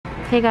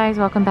Hey guys,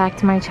 welcome back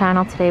to my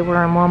channel. Today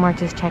we're in Walmart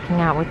just checking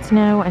out what's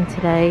new, and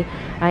today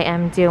I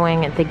am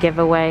doing the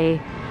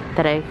giveaway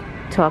that I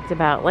talked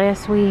about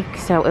last week,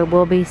 so it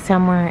will be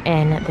somewhere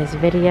in this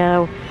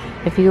video.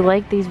 If you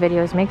like these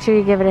videos, make sure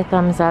you give it a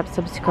thumbs up,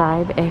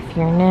 subscribe if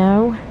you're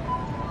new.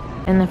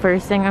 And the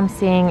first thing I'm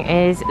seeing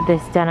is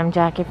this denim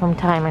jacket from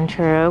Time and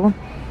Tru.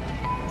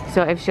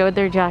 So I've showed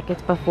their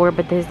jackets before,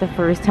 but this is the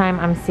first time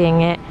I'm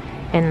seeing it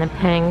in the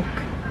pink.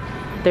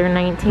 They're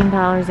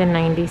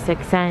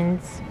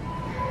 $19.96.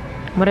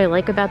 What I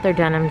like about their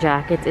denim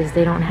jackets is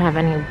they don't have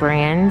any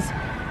brands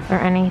or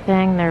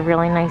anything. They're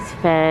really nice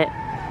fit.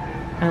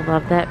 I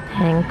love that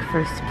pink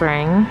for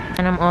spring.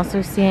 And I'm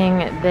also seeing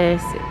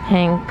this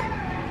pink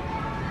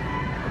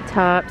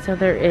top. So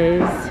there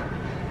is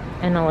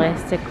an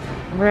elastic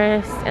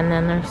wrist, and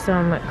then there's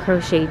some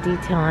crochet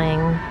detailing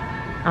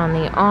on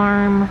the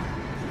arm,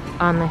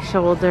 on the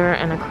shoulder,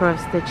 and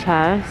across the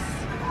chest.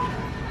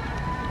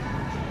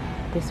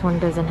 This one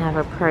doesn't have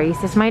a price.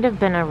 This might have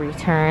been a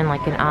return,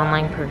 like an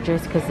online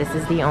purchase, because this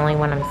is the only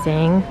one I'm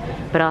seeing,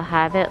 but I'll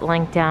have it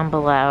linked down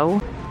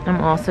below.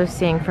 I'm also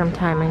seeing from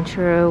Time and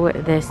Tru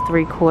this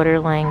 3/4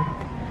 length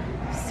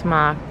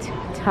smocked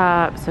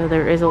top. So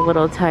there is a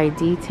little tie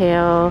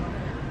detail,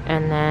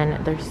 and then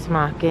there's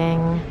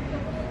smocking,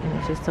 and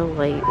it's just a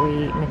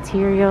lightweight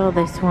material.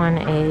 This one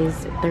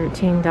is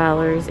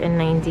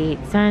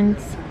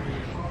 $13.98,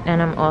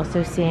 and I'm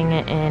also seeing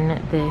it in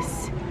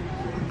this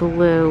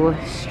blue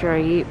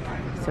stripe,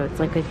 so it's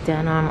like a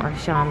denim or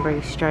chambray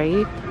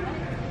stripe.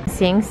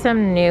 Seeing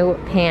some new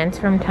pants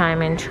from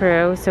Time and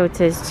Tru. So it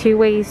says 2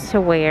 ways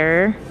to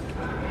wear.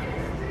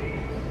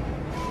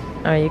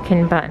 Oh, you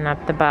can button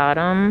up the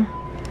bottom.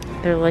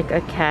 They're like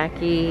a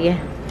khaki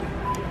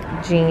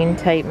jean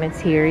type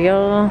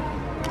material.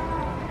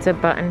 It's a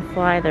button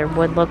fly. They're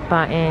wood look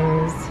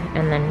buttons,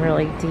 and then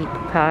really deep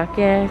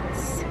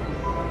pockets.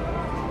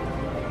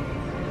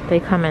 They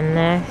come in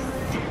this.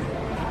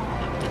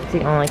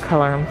 The only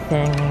color I'm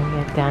seeing, maybe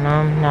a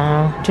denim.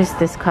 No, just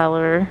this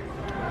color.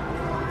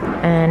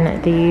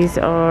 And these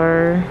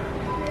are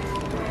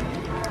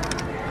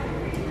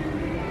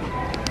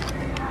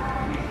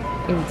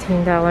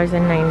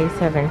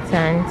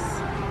 $18.97.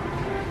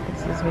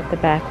 This is what the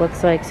back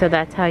looks like. So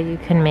that's how you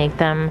can make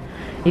them.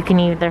 You can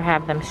either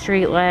have them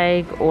straight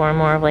leg or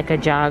more of like a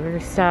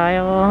jogger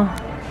style.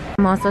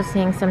 I'm also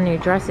seeing some new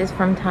dresses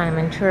from Time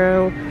and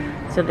Tru.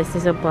 So this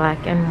is a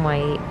black and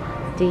white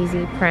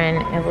daisy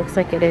print. It looks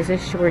like it is a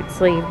short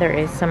sleeve. There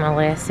is some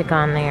elastic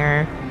on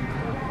there,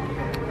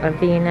 a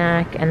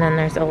v-neck, and then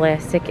there's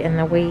elastic in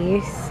the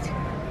waist.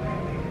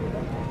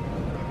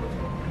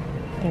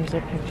 There's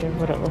a picture of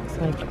what it looks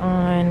like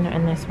on,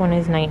 and this one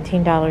is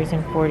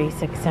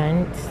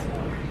 $19.46.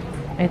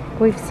 I think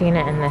we've seen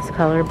it in this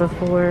color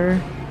before.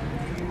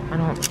 I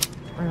don't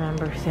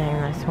remember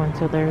seeing this one.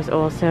 So there's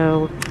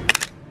also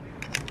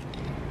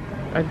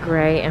a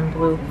gray and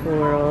blue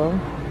floral.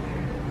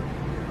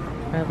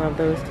 I love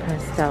those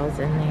pastels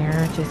in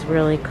there, just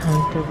really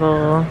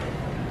comfortable.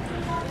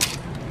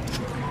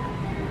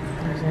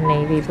 There's a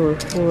navy blue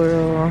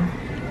floral.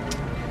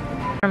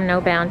 From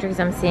No Boundaries,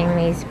 I'm seeing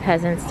these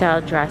peasant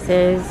style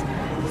dresses.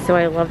 So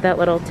I love that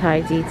little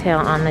tie detail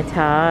on the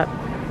top.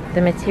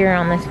 The material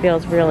on this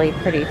feels really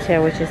pretty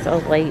too, which is a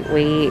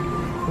lightweight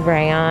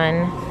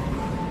rayon.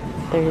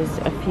 There's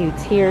a few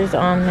tiers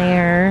on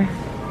there.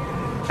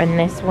 And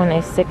this one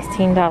is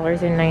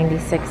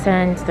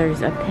 $16.96.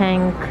 There's a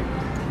pink,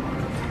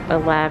 a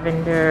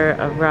lavender,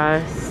 a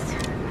rust,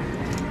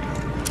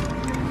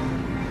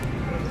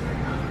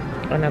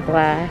 and a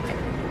black.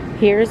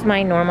 Here's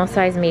my normal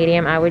size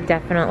medium. I would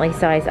definitely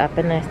size up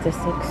in this. This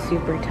looks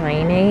super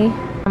tiny.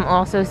 I'm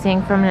also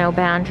seeing from No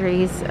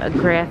Boundaries a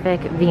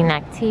graphic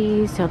v-neck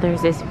tee. So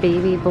there's this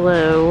baby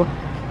blue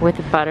with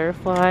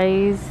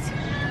butterflies.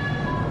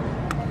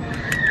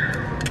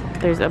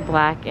 There's a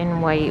black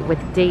and white with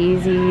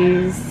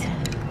daisies.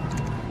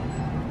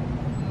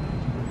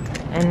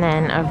 And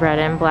then a red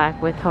and black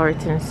with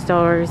hearts and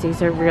stars.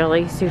 These are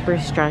really super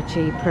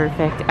stretchy,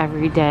 perfect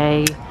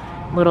everyday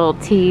little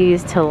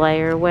tees to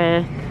layer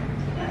with.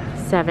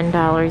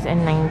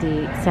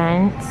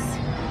 $7.98.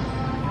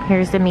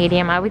 Here's the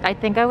medium. I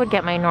think I would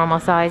get my normal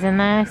size in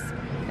this.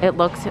 It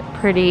looks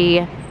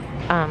pretty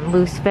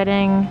loose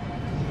fitting,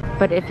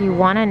 but if you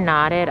want to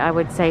knot it, I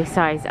would say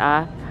size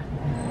up,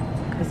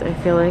 because I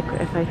feel like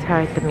if I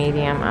tied the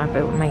medium up,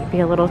 it might be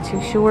a little too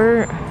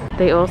short.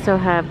 They also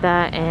have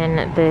that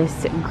in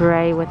this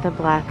gray with the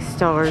black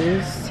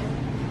stars.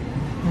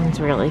 It's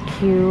really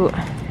cute.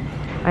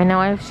 I know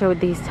I've showed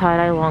these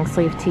tie-dye long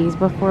sleeve tees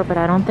before, but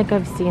I don't think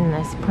I've seen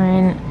this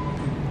print.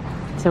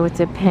 So it's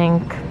a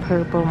pink,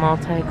 purple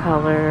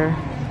multicolor,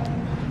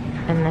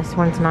 and this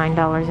one's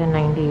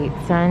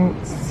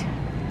 $9.98.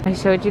 I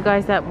showed you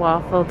guys that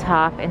waffle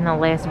top in the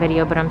last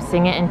video, but I'm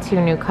seeing it in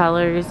 2 new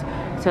colors.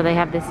 So they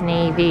have this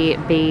navy,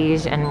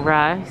 beige, and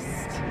rust.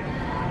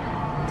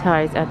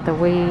 Ties at the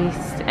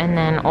waist, and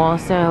then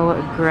also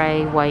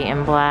gray, white,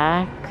 and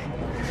black.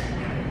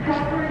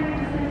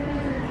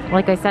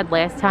 Like I said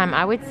last time,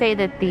 I would say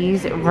that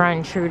these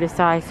run true to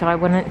size, so I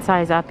wouldn't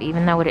size up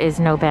even though it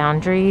is No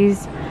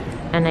Boundaries.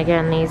 And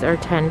again, these are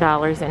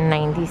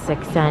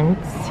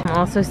 $10.96. I'm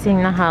also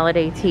seeing the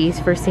holiday tees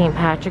for St.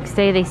 Patrick's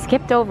Day. They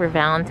skipped over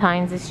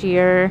Valentine's this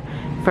year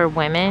for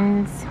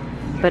women's,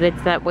 but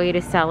it's that way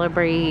to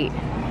celebrate.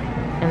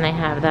 And they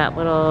have that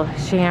little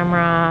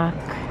shamrock.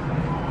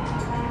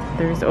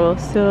 There's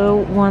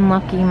also one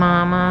Lucky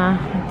Mama.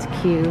 It's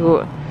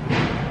cute.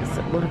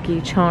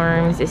 Lucky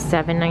Charms is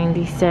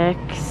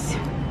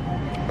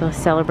 $7.96. The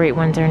Celebrate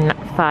ones are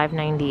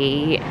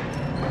 $5.98.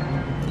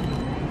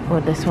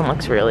 Oh, this one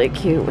looks really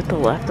cute with the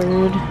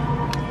leopard.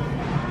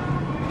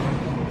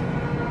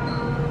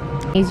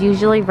 These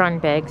usually run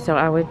big, so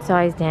I would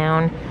size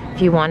down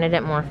if you wanted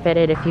it more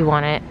fitted. If you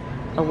want it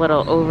a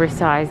little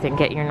oversized, and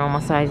get your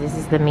normal size. This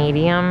is the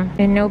medium.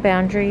 In No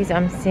Boundaries,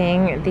 I'm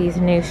seeing these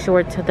new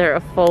shorts. So they're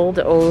a fold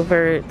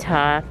over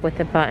top with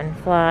a button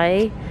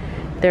fly.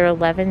 They're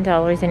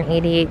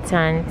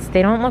 $11.88.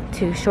 They don't look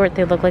too short.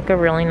 They look like a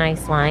really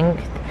nice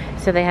length.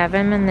 So they have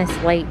them in this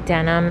light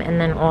denim and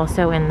then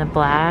also in the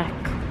black.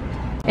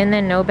 And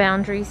then No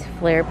Boundaries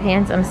flare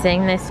pants. I'm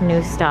seeing this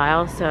new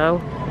style. So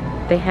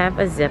they have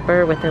a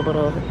zipper with a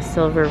little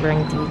silver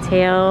ring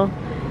detail.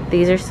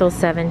 These are still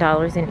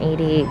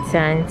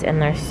 $7.88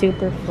 and they're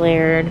super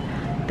flared.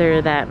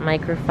 They're that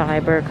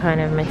microfiber kind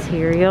of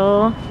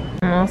material.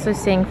 I'm also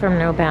seeing from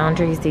No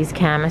Boundaries these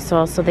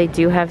camisoles. So they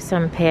do have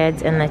some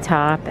pads in the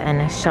top and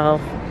a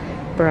shelf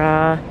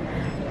bra.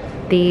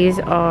 These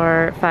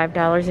are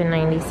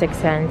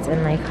 $5.96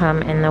 and they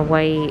come in the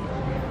white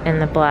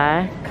and the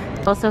black.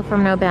 Also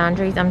from No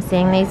Boundaries, I'm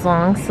seeing these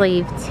long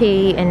sleeve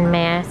tee and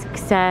mask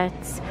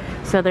sets.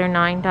 So they're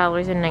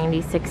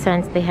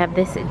 $9.96. They have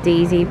this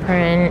daisy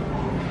print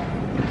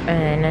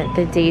and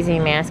the daisy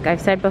mask. I've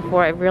said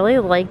before, I really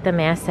like the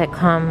masks that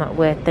come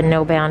with the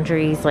No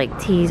Boundaries like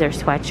tees or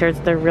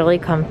sweatshirts. They're really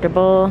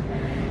comfortable.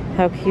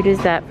 How cute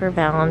is that for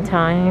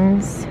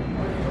Valentine's?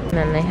 And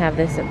then they have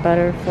this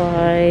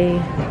butterfly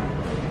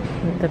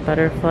with the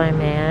butterfly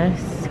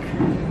mask.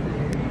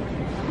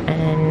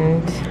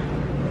 And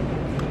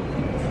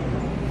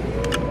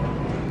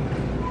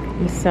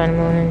the sun,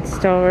 moon, and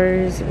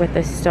stars with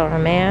a star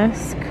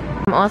mask.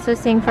 I'm also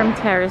seeing from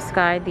Terra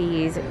Sky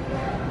these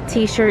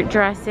t-shirt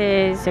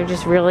dresses. They're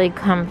just really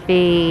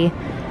comfy.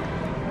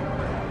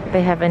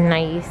 They have a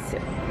nice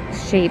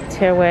shape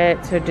to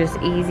it, so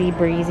just easy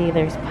breezy.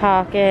 There's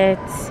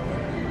pockets.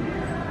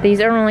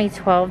 These are only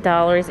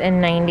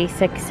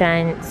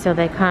 $12.96. So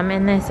they come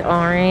in this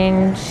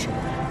orange,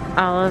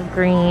 olive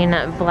green,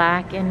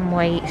 black and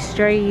white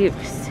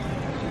stripes,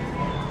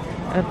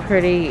 a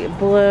pretty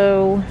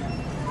blue,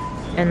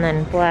 and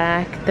then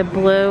black. The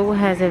blue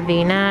has a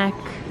v-neck.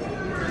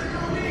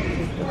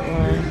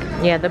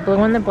 Yeah, the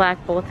blue and the black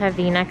both have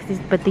v-necks,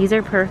 but these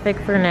are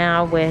perfect for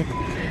now with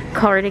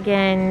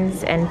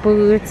cardigans and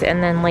boots,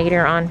 and then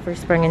later on for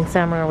spring and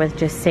summer with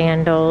just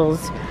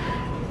sandals.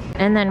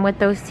 And then with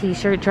those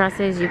t-shirt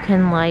dresses, you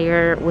can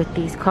layer with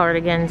these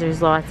cardigans.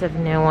 There's lots of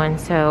new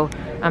ones. So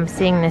I'm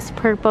seeing this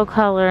purple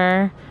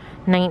color,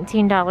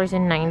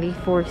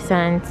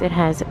 $19.94. It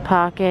has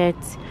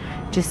pockets,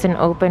 just an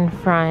open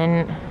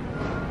front.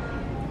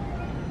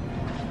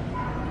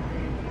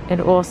 It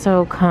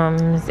also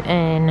comes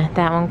in,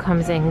 that one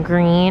comes in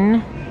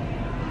green,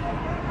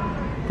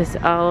 this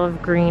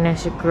olive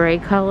greenish gray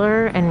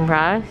color, and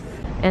rust.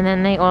 And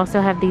then they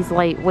also have these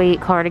lightweight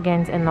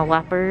cardigans in the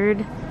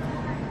leopard,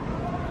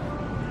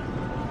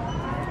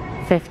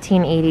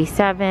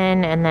 $15.87,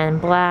 and then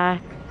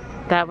black.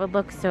 That would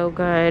look so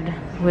good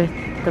with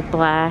the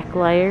black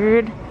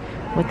layered,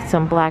 with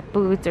some black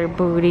boots or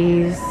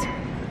booties.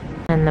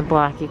 And the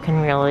black you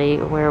can really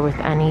wear with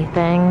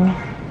anything.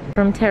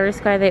 From Terra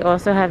Sky, they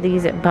also have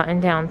these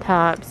button-down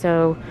tops.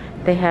 So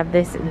they have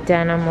this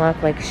denim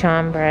look like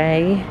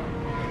chambray.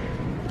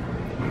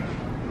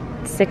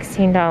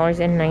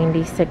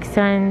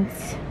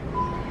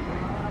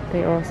 $16.96.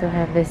 They also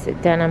have this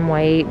denim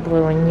white,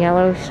 blue, and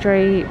yellow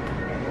stripe.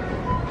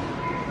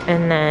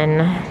 And then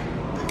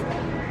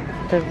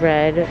the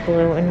red,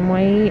 blue, and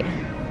white.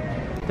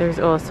 There's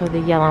also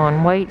the yellow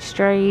and white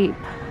stripe.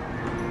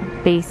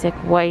 Basic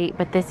white,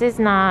 but this is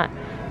not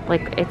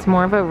like, it's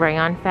more of a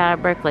rayon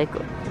fabric. Like,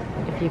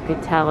 if you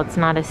could tell, it's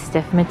not a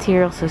stiff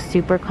material, so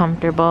super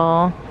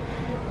comfortable.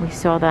 We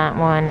saw that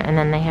one. And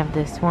then they have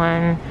this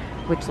one,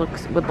 which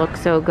would look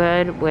so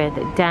good with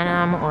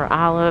denim or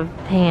olive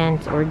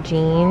pants or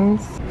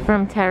jeans.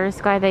 From Terra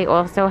Sky, they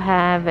also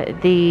have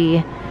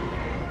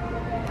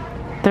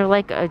they're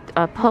like a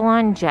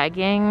pull-on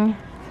jegging,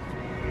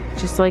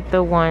 just like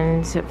the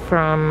ones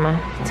from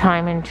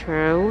Time and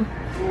True.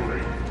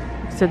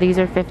 So these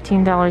are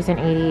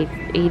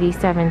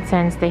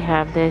 $15.87. They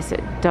have this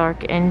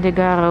dark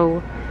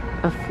indigo,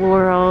 a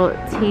floral,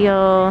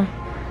 teal,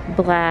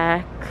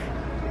 black.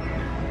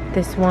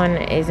 This one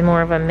is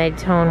more of a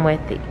mid-tone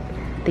with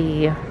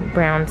the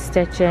brown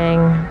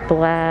stitching,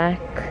 black.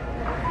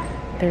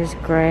 There's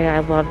gray.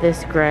 I love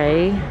this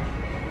gray.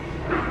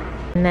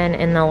 And then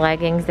in the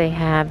leggings, they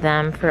have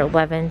them for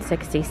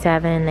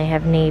 $11.67. They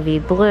have navy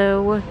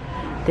blue,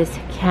 this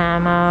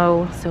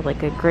camo, so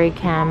like a gray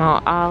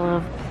camo,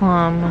 olive,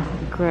 plum,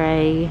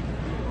 gray,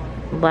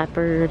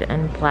 leopard,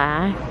 and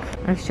black.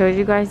 I've showed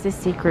you guys the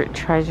Secret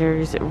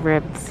Treasures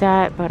ribbed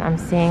set, but I'm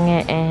seeing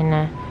it in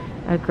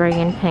a gray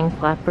and pink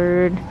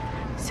leopard.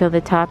 So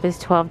the top is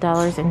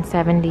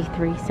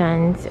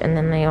 $12.73, and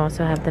then they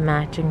also have the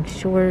matching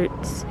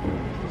shorts.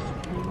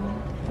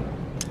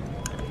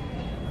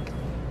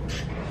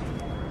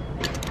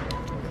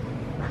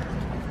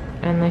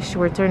 And the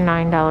shorts are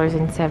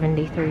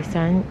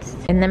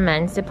 $9.73. In the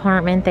men's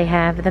department, they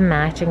have the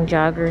matching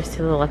joggers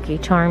to the Lucky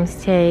Charms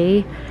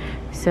tee.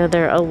 So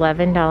they're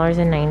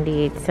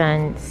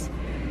 $11.98.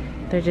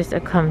 They're just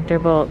a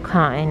comfortable,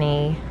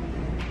 cottony,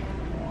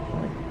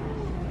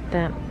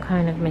 that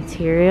kind of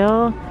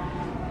material.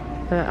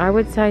 But I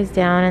would size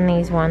down in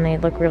these one. They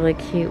look really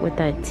cute with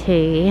that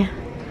tee.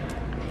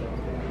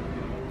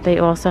 They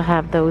also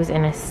have those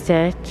in a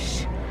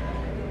stitch.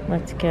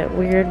 Let's get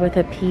weird with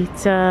a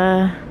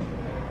pizza.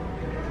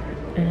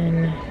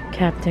 And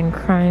Captain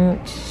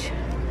Crunch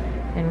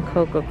and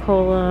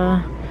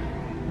Coca-Cola.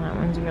 That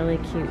one's really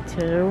cute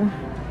too.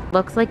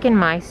 Looks like in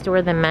my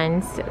store the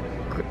men's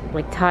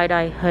like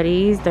tie-dye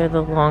hoodies, they're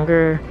the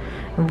longer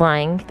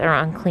length, they're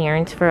on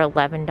clearance for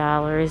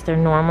 $11. They're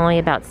normally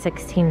about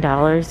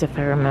 $16 if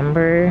I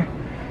remember.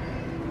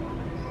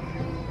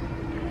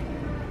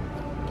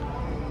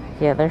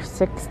 Yeah, they're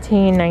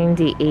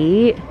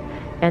 $16.98,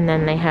 and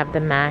then they have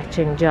the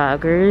matching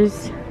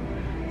joggers.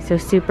 So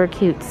super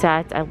cute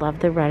sets. I love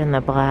the red and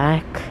the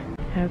black.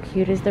 How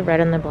cute is the red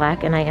and the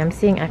black? And I am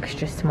seeing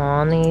extra small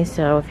on these,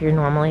 so if you're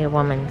normally a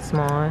woman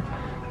small,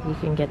 you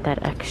can get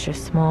that extra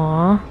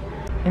small.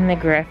 In the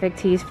graphic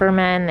tees for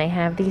men, they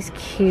have these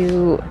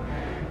cute,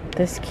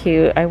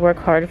 I work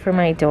hard for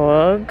my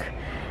dog.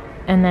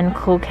 And then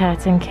Cool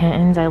Cats and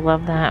Kittens, I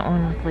love that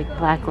one with like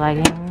black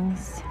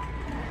leggings.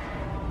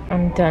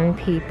 I'm done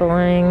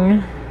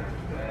peopling.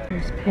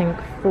 There's Pink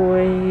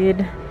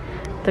Floyd.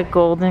 The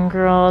Golden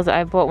Girls,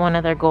 I bought one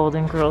of their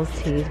Golden Girls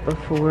tees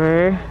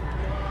before.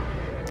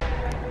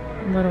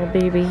 Little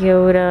Baby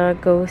Yoda,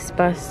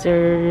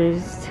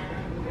 Ghostbusters.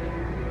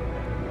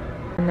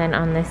 And then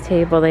on this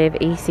table they have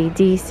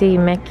AC/DC,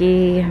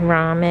 Mickey,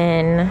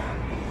 Ramen.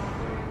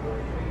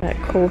 Got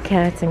Cool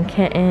Cats and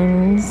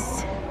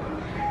Kittens.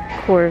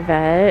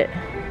 Corvette.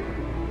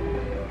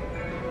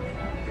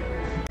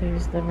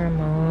 There's the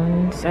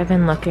Ramones. I've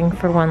been looking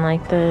for one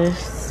like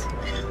this.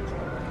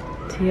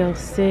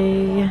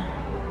 TLC.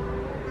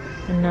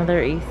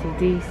 Another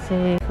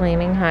AC/DC.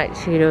 Flaming Hot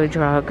Cheeto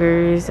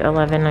joggers,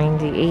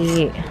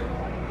 $11.98.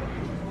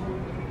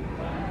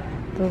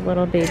 The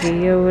Little Baby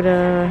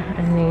Yoda,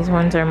 and these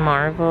ones are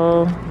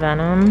Marvel,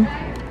 Venom.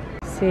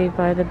 Saved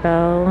by the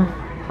Bell.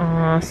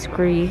 Aw,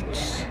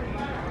 Screech.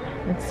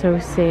 It's so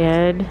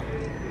sad.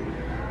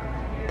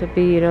 The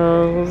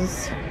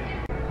Beatles.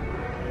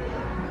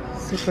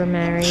 Super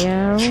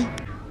Mario.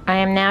 I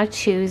am now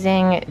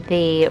choosing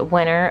the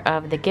winner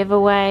of the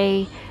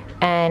giveaway,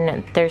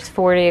 and there's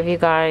 40 of you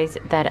guys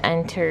that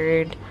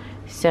entered,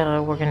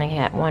 so we're gonna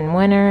get one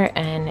winner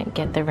and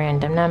get the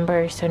random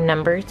number. So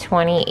number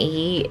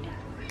 28.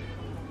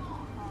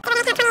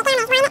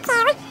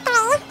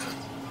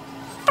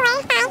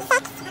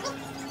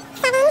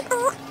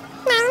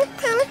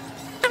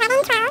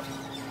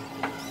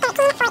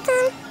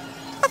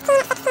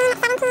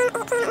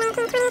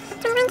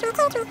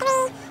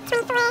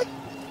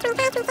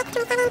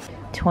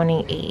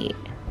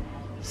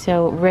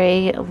 So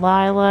Ray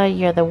Lila,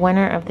 you're the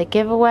winner of the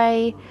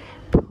giveaway.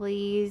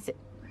 Please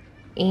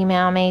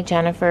email me,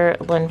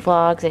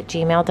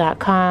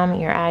 jenniferlynnvlogs@gmail.com,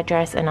 your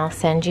address, and I'll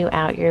send you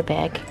out your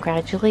bag.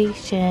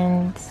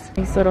 Congratulations.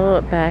 These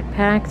little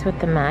backpacks with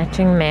the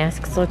matching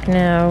masks look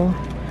new.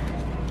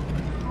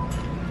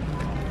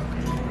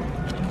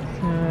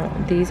 So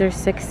these are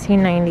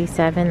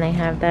 $16.97. They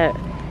have that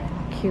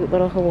cute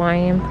little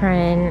Hawaiian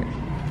print.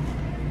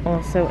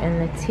 Also in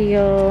the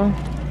teal.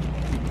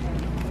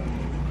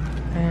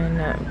 And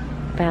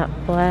that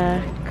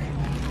black.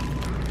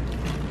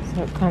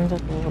 So it comes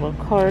with a little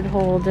card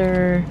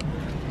holder.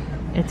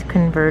 It's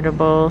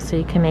convertible, so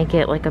you can make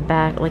it like a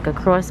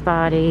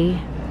crossbody,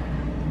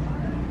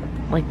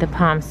 like the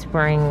Palm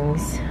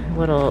Springs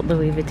little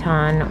Louis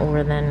Vuitton,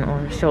 or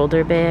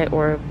shoulder bag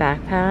or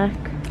backpack.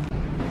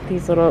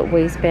 These little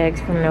waist bags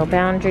from No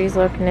Boundaries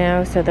look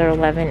new, so they're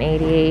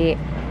 $11.88,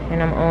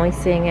 and I'm only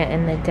seeing it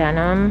in the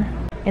denim.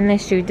 In the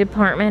shoe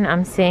department,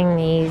 I'm seeing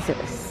these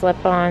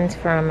slip-ons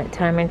from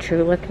Time and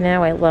True look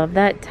new. I love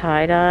that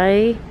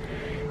tie-dye.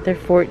 They're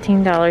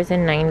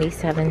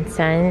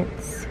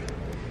 $14.97.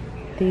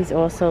 These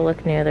also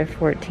look new. They're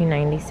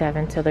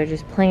 $14.97. So they're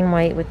just plain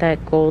white with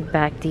that gold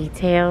back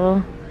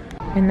detail.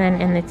 And then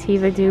in the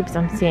Teva dupes,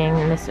 I'm seeing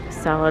this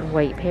solid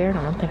white pair.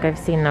 I don't think I've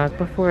seen those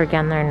before.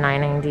 Again, they're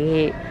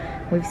 $9.98.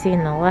 We've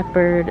seen the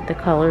leopard, the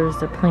colors,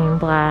 the plain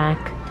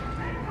black,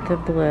 the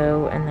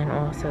blue, and then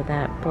also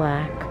that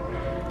black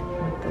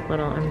with the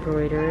little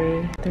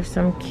embroidery. There's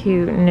some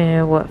cute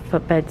new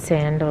footbed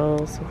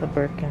sandals with the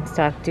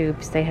Birkenstock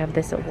dupes. They have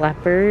this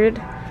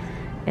leopard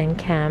and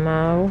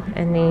camo,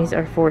 and these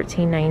are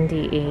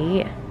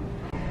 $14.98.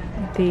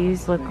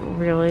 These look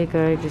really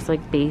good, just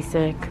like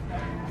basic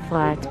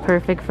flats,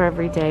 perfect for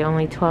every day,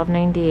 only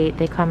 $12.98.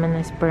 They come in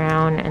this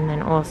brown and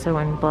then also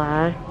in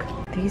black.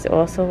 These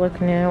also look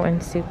new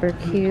and super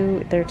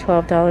cute. They're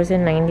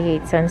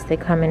 $12.98. They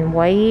come in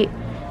white,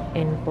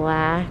 in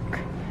black,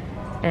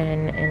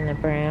 and in the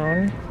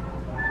brown.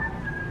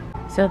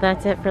 So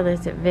that's it for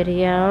this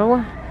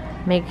video.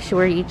 Make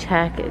sure you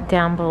check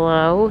down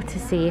below to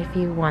see if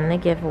you won the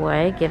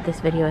giveaway. Give this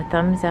video a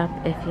thumbs up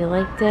if you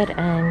liked it,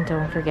 and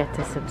don't forget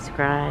to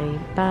subscribe.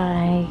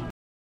 Bye.